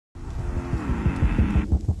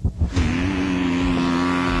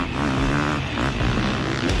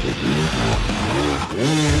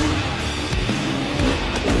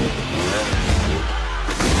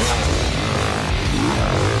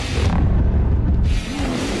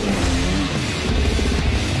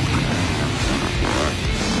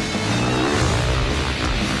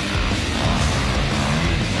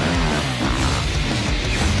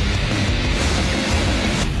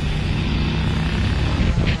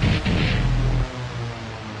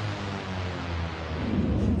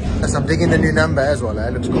I'm digging the new number as well.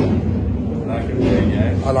 It looks cool.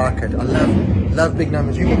 I like it. I love big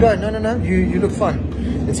numbers. You can go. No. You look fun.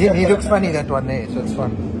 It's him. He looks funny, that one there. So it's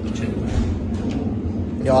fun.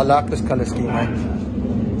 Yeah, I like this color scheme, mate.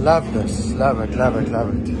 Love this. Love it.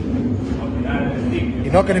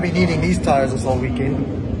 You're not going to be needing these tires this whole weekend.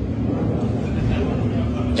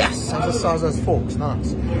 Yes, same size as forks.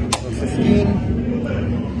 Nice. 15.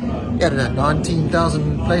 Yeah,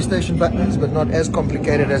 19,000 PlayStation buttons, but not as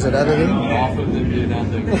complicated as that other thing. Half of them do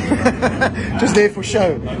nothing. Just there for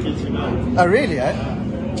show. Oh, really, eh?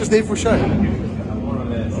 Just there for show.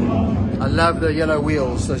 I love the yellow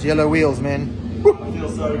wheels. Those yellow wheels, man. I feel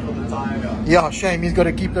sorry for the tire guy. Yeah, shame. He's got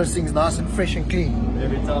to keep those things nice and fresh and clean.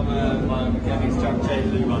 Every time my mechanic's chuck chain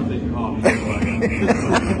lube, I'm thinking,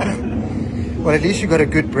 Well, at least you got a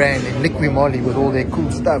good brand in Liqui Moly with all their cool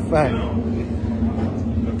stuff, eh?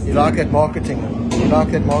 You like that marketing. You like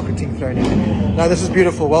that marketing thrown in. No, this is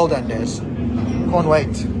beautiful. Well done, Des. Can't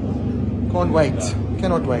wait.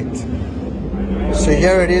 Cannot wait. So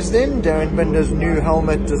here it is then. Darryn Binder's new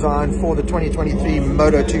helmet design for the 2023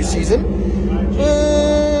 Moto2 season.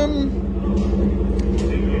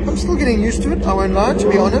 I'm still getting used to it. I won't lie, to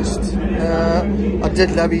be honest. I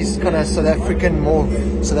did love his kind of more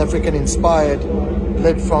South African inspired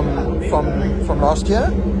lid from last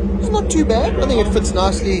year. It's not too bad. I think it fits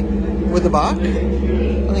nicely with the bike.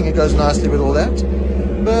 I think it goes nicely with all that.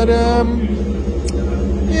 But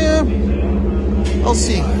yeah, I'll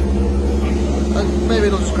see. Maybe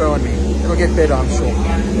it'll just grow on me. It'll get better, I'm sure.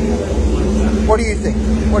 What do you think?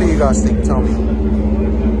 What do you guys think? Tell me.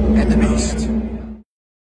 And the beast.